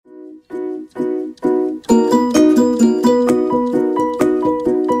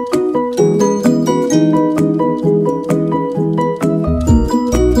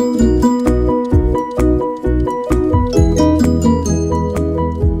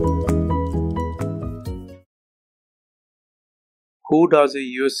Who does a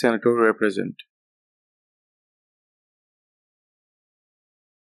US Senator represent?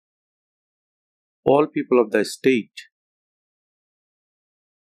 All people of the state.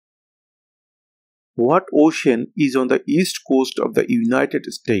 What ocean is on the east coast of the United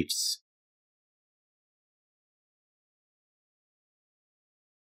States?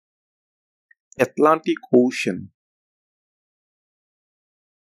 Atlantic Ocean.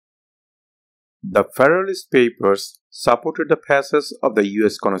 The Federalist Papers supported the passage of the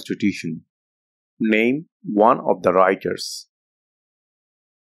US Constitution. Name one of the writers.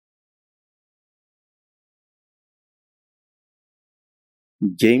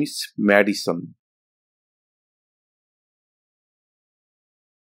 James Madison.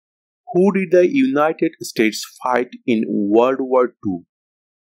 Who did the United States fight in World War II?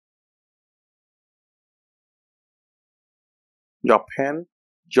 Japan,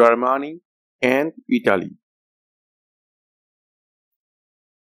 Germany, and Italy.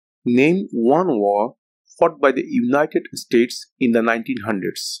 Name one war fought by the United States in the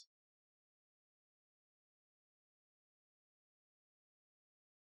 1900s.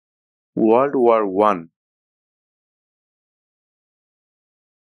 World War I.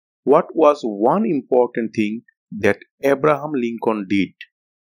 What was one important thing that Abraham Lincoln did?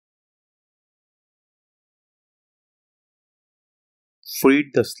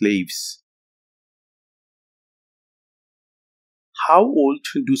 Freed the slaves. How old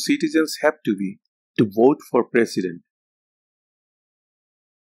do citizens have to be to vote for president?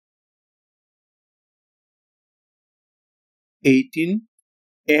 18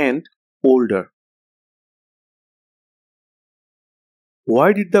 and older.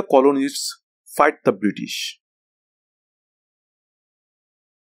 Why did the colonists fight the British?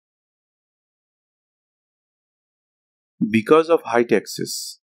 Because of high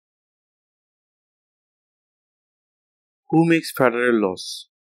taxes. Who makes federal laws?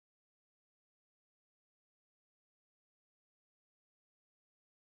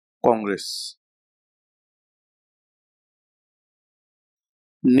 Congress.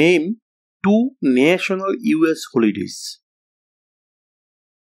 Name two national US holidays.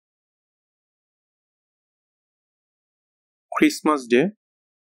 Christmas Day,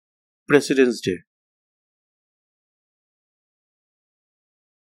 President's Day.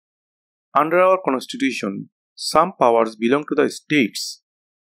 Under our Constitution, some powers belong to the states.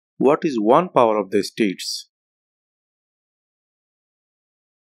 What is one power of the states?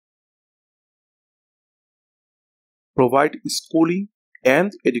 Provide schooling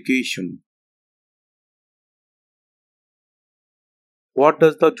and education. What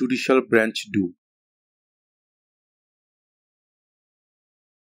does the judicial branch do?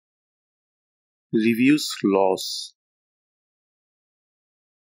 Reviews laws.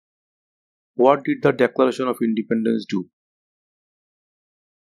 What did the Declaration of Independence do?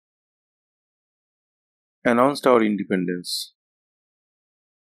 Announced our independence.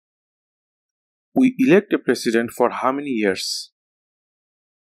 We elect a president for how many years?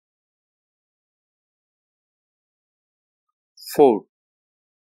 4.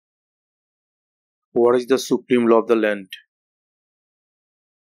 What is the supreme law of the land?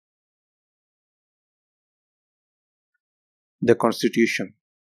 The Constitution.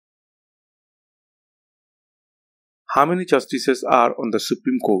 How many justices are on the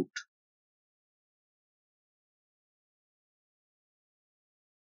Supreme Court?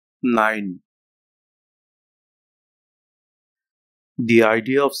 9. The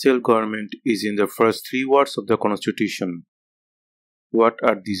idea of self-government is in the first 3 words of the Constitution. What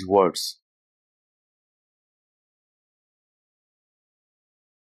are these words?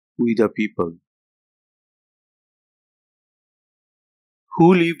 We the people.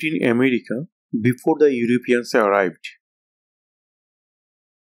 Who lived in America before the Europeans arrived?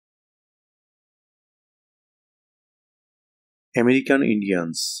 American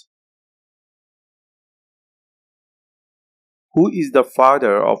Indians. Who is the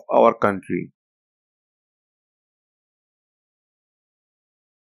father of our country?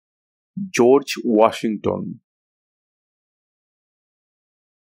 George Washington.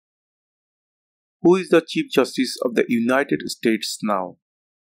 Who is the Chief Justice of the United States now?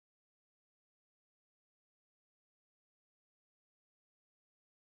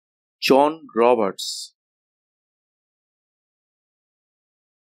 John Roberts.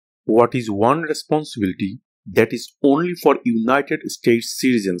 What is one responsibility that is only for United States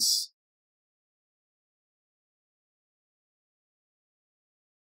citizens?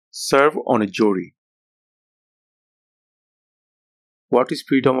 Serve on a jury. What is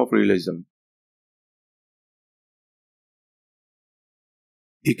freedom of religion?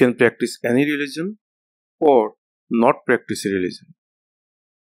 You can practice any religion or not practice a religion.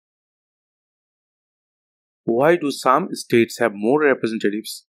 Why do some states have more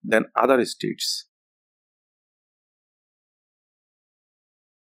representatives than other states?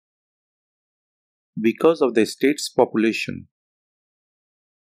 Because of the state's population.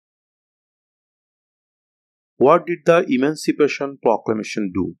 What did the Emancipation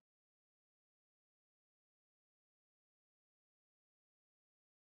Proclamation do?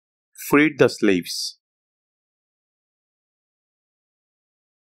 Freed the slaves.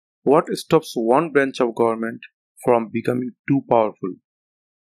 What stops one branch of government from becoming too powerful?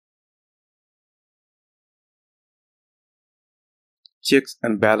 Checks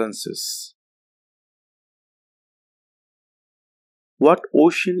and balances. What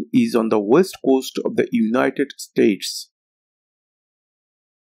ocean is on the west coast of the United States?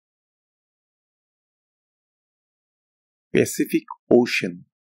 Pacific Ocean.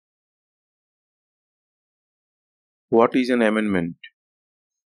 What is an amendment?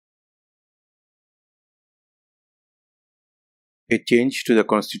 A change to the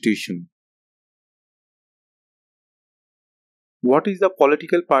Constitution. What is the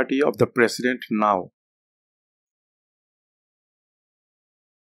political party of the president now?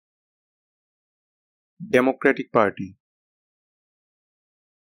 Democratic Party.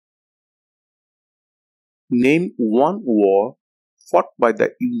 Name one war fought by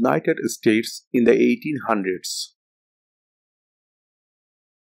the United States in the 1800s.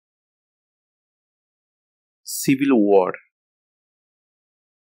 Civil War.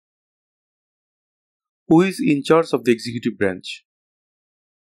 Who is in charge of the executive branch?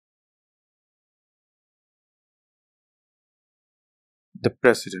 The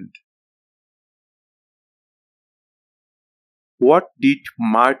President. What did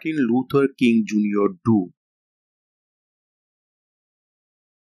Martin Luther King Jr. do?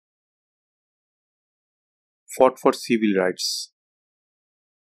 Fought for civil rights.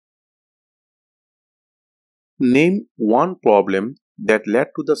 Name one problem that led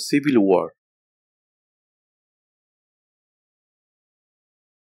to the Civil War.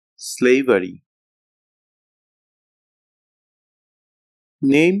 Slavery.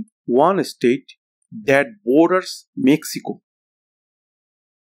 Name one state that borders Mexico.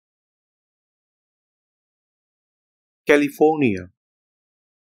 California.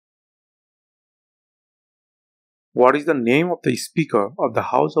 What is the name of the Speaker of the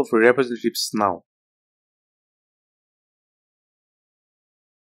House of Representatives now?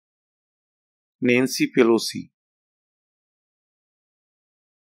 Nancy Pelosi.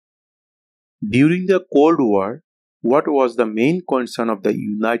 During the Cold War, what was the main concern of the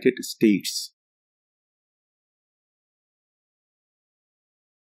United States?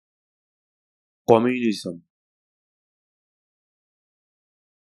 Communism.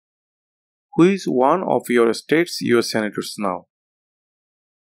 Who is one of your state's US senators now?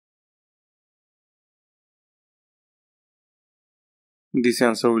 This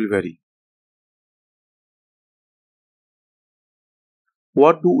answer will vary.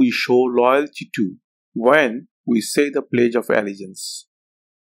 What do we show loyalty to when we say the Pledge of Allegiance?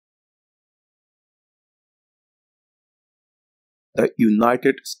 The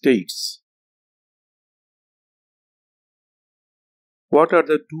United States. What are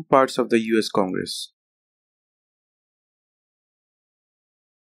the two parts of the US Congress?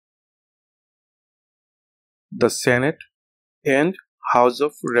 The Senate and House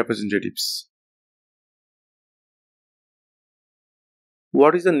of Representatives.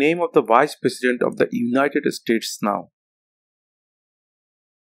 What is the name of the Vice President of the United States now?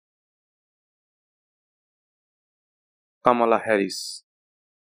 Kamala Harris.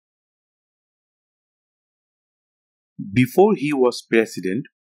 Before he was president,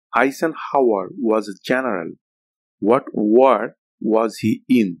 Eisenhower was a general. What war was he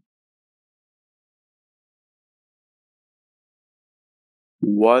in?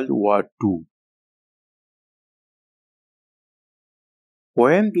 World War II.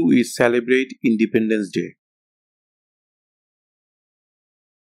 When do we celebrate Independence Day?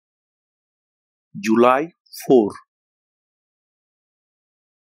 July 4.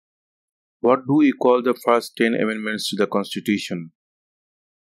 What do we call the first 10 amendments to the Constitution?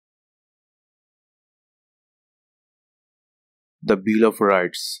 The Bill of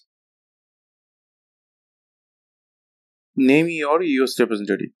Rights. Name your US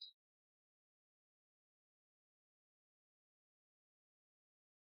representative.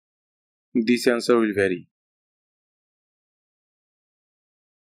 This answer will vary.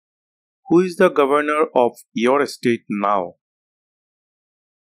 Who is the governor of your state now?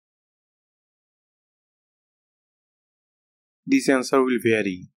 This answer will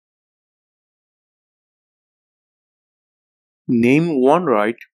vary. Name one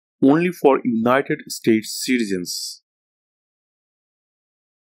right only for United States citizens.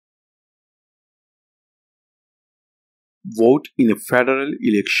 Vote in a federal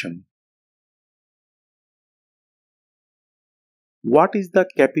election. What is the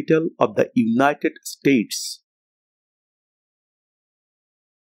capital of the United States?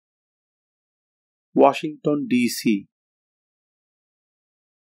 Washington, D.C.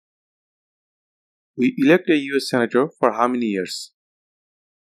 We elect a US Senator for how many years?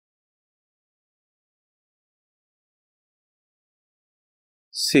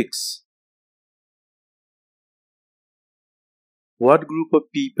 6. What group of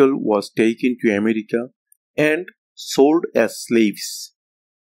people was taken to America and sold as slaves?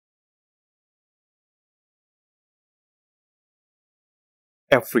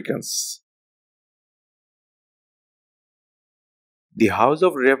 Africans. The House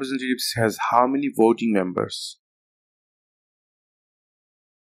of Representatives has how many voting members?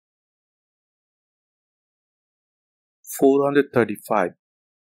 435.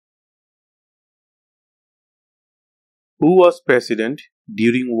 Who was president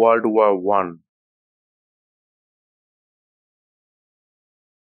during World War I?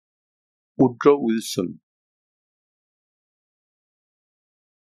 Woodrow Wilson.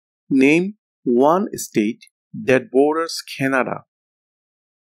 Name one state that borders Canada.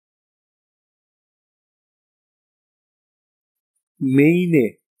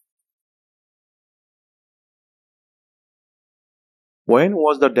 Maine. When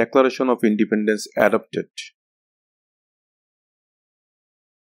was the Declaration of Independence adopted?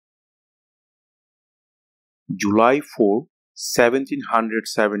 July 4,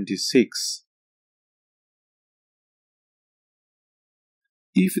 1776.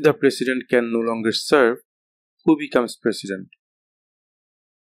 If the president can no longer serve, who becomes president?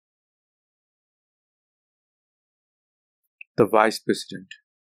 The vice president.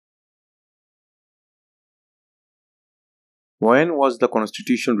 When was the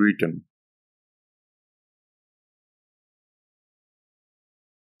Constitution written?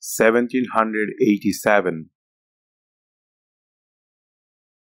 1787.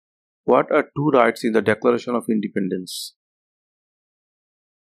 What are two rights in the Declaration of Independence?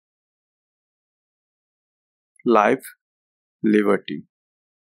 Life, liberty.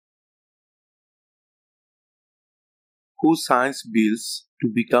 Who signs bills to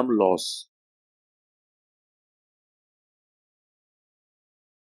become laws?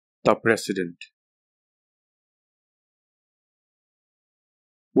 The President.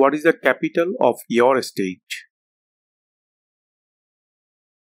 What is the capital of your state?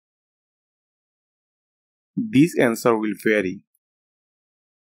 This answer will vary.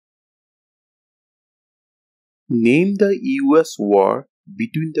 Name the US war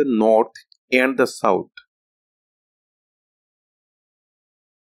between the North and the South.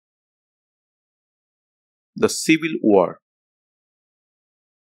 The Civil War.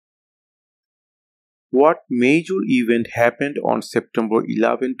 What major event happened on September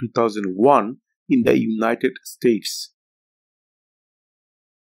 11, 2001 in the United States?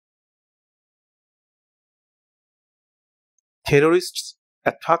 Terrorists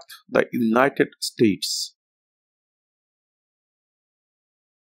attacked the United States.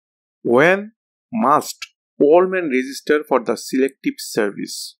 When must all men register for the selective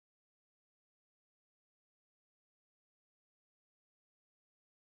service?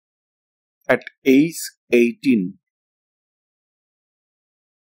 At age 18.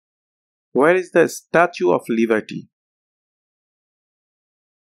 Where is the Statue of Liberty?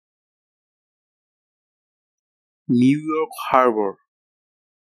 New York Harbor.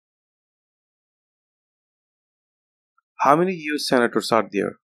 How many US senators are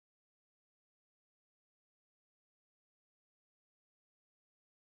there?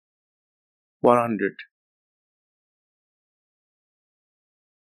 100.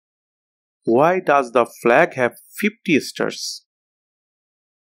 Why does the flag have 50 stars?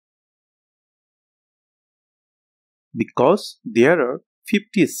 Because there are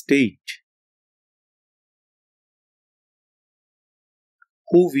 50 states.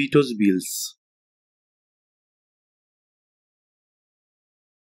 Who vetoes bills?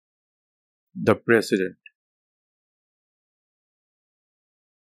 The President.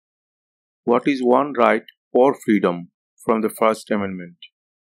 What is one right or freedom from the First Amendment?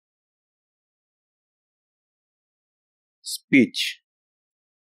 Speech.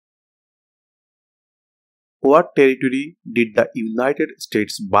 What territory did the United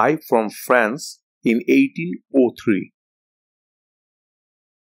States buy from France in 1803?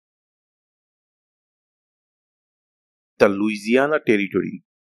 The Louisiana Territory.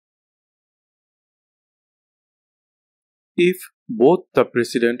 If both the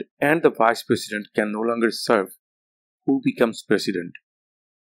president and the vice president can no longer serve, who becomes president?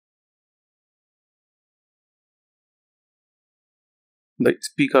 The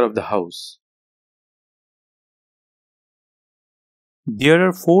Speaker of the House. There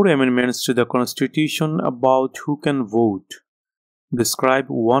are 4 amendments to the Constitution about who can vote. Describe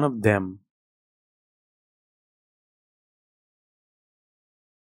one of them.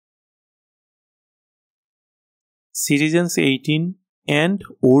 Citizens 18 and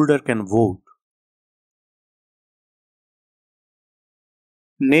older can vote.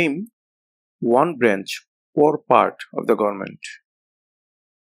 Name one branch or part of the government.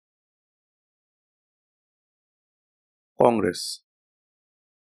 Congress.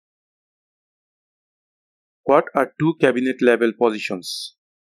 What are 2 cabinet level positions?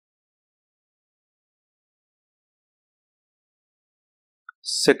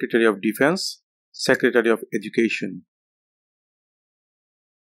 Secretary of Defense, Secretary of Education.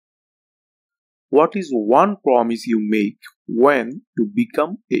 What is one promise you make when you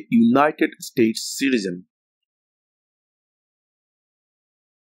become a United States citizen?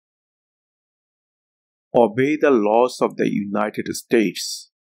 Obey the laws of the United States.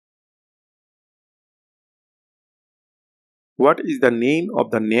 What is the name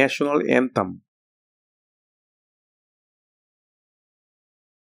of the national anthem?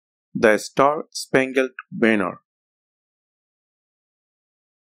 The Star-Spangled Banner.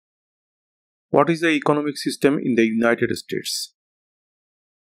 What is the economic system in the United States?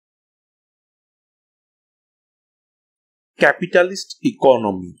 Capitalist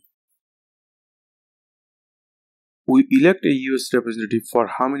economy. We elect a US representative for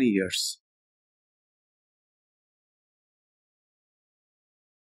how many years?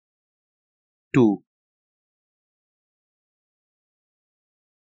 2.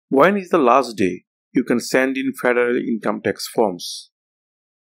 When is the last day you can send in federal income tax forms?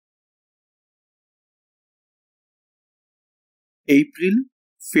 April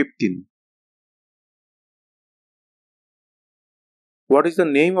 15. What is the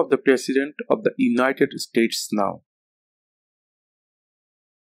name of the President of the United States now?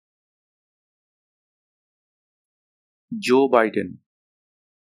 Joe Biden.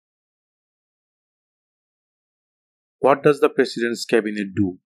 What does the President's cabinet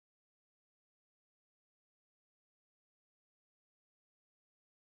do?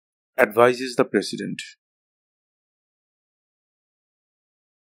 Advises the President.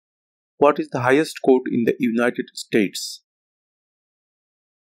 What is the highest court in the United States?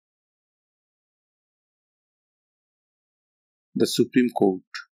 The Supreme Court.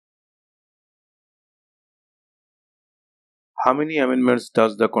 How many amendments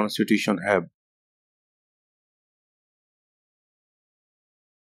does the Constitution have?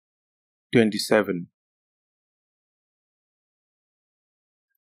 27.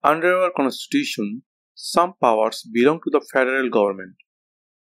 Under our Constitution, some powers belong to the federal government.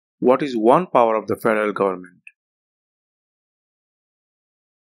 What is one power of the federal government?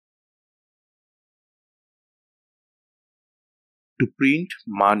 To print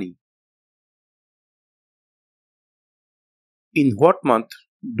money. In what month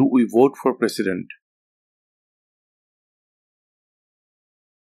do we vote for president?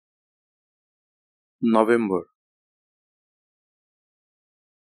 November.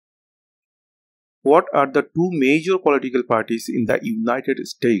 What are the 2 major political parties in the United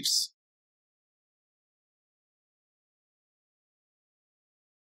States?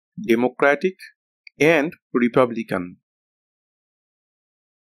 Democratic and Republican.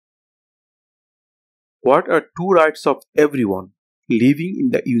 What are 2 rights of everyone living in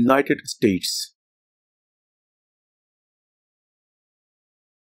the United States?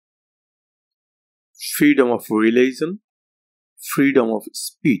 Freedom of religion, freedom of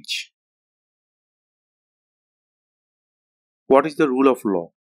speech. What is the rule of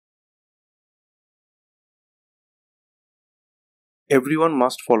law? Everyone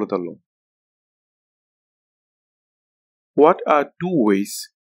must follow the law. What are 2 ways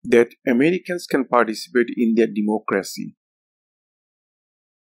that Americans can participate in their democracy?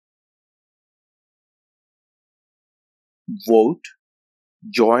 Vote,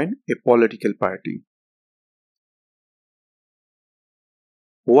 join a political party.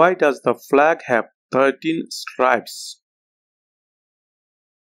 Why does the flag have 13 stripes?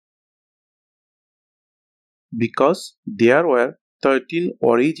 Because there were 13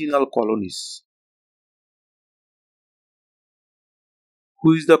 original colonies.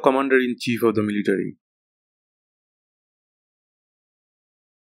 Who is the commander-in-chief of the military?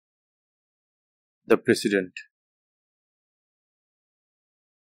 The president.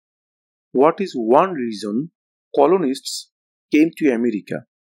 What is one reason colonists came to America?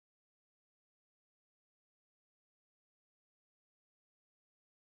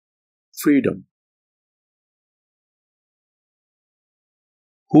 Freedom.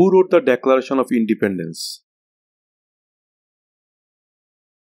 Who wrote the Declaration of Independence?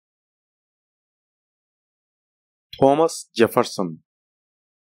 Thomas Jefferson.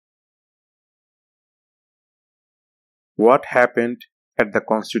 What happened at the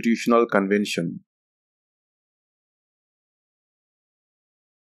Constitutional Convention?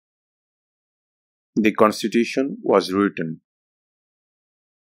 The Constitution was written.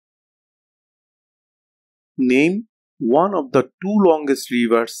 Name one of the two longest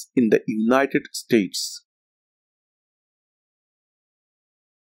rivers in the United States.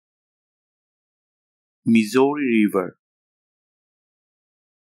 Missouri River.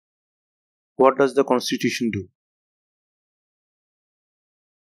 What does the Constitution do?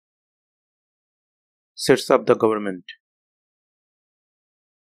 Sets up the government.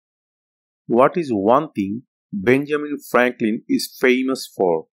 What is one thing Benjamin Franklin is famous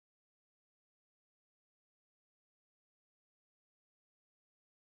for?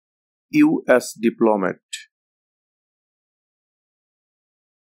 US diplomat.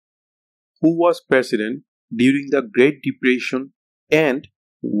 Who was president during the Great Depression and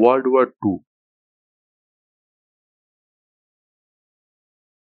World War II?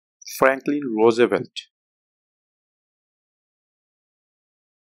 Franklin Roosevelt.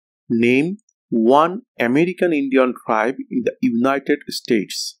 Name one American Indian tribe in the United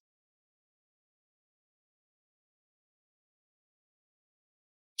States.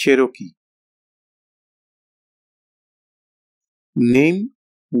 Cherokee. Name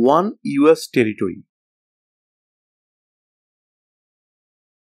one US territory.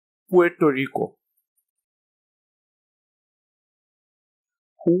 Puerto Rico.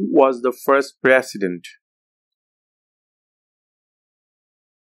 Who was the first president?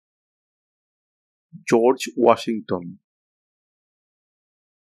 George Washington.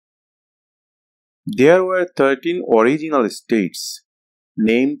 There were 13 original states.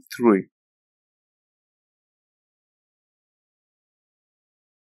 Name 3.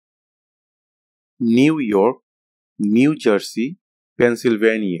 New York, New Jersey,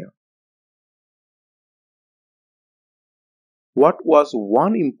 Pennsylvania. What was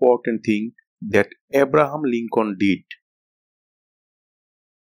one important thing that Abraham Lincoln did?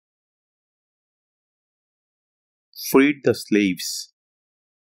 Freed the slaves.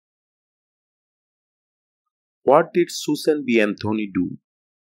 What did Susan B. Anthony do?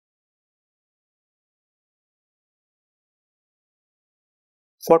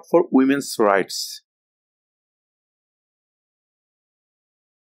 Fought for women's rights.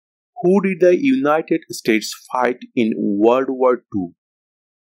 Who did the United States fight in World War II?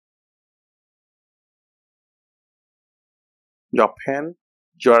 Japan,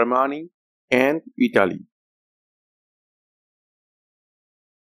 Germany, and Italy.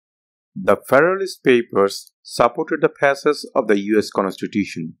 The Federalist Papers supported the passage of the US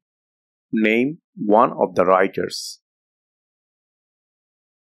Constitution. Name one of the writers.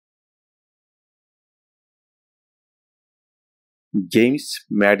 James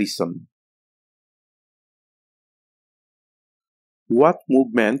Madison. What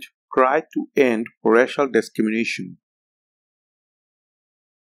movement tried to end racial discrimination?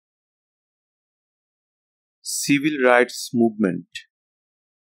 Civil Rights Movement.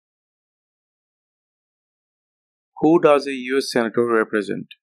 Who does a US Senator represent?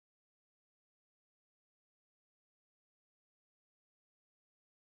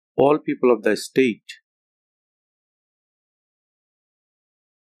 All people of the state.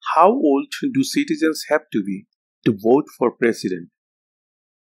 How old do citizens have to be to vote for president?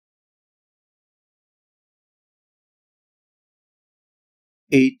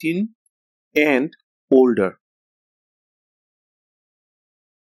 18 and older.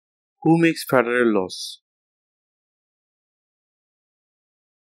 Who makes federal laws?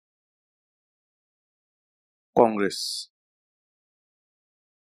 Congress.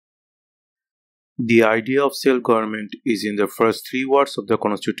 The idea of self-government is in the first 3 words of the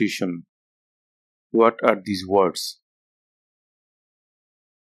Constitution. What are these words?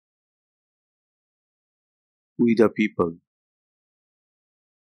 We the people.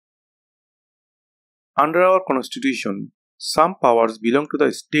 Under our Constitution, some powers belong to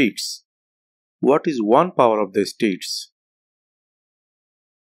the states. What is one power of the states?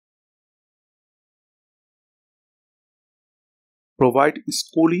 Provide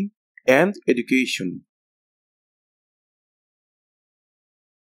schooling and education.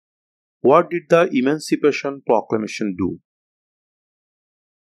 What did the Emancipation Proclamation do?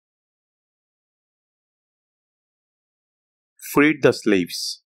 freed the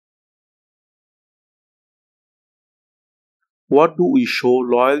slaves? What do we show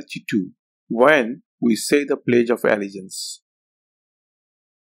loyalty to when we say the Pledge of Allegiance?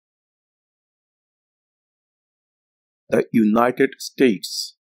 The United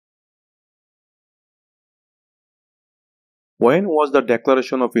States. When was the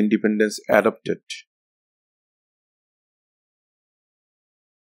Declaration of Independence adopted?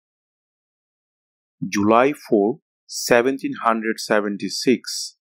 July 4, 1776.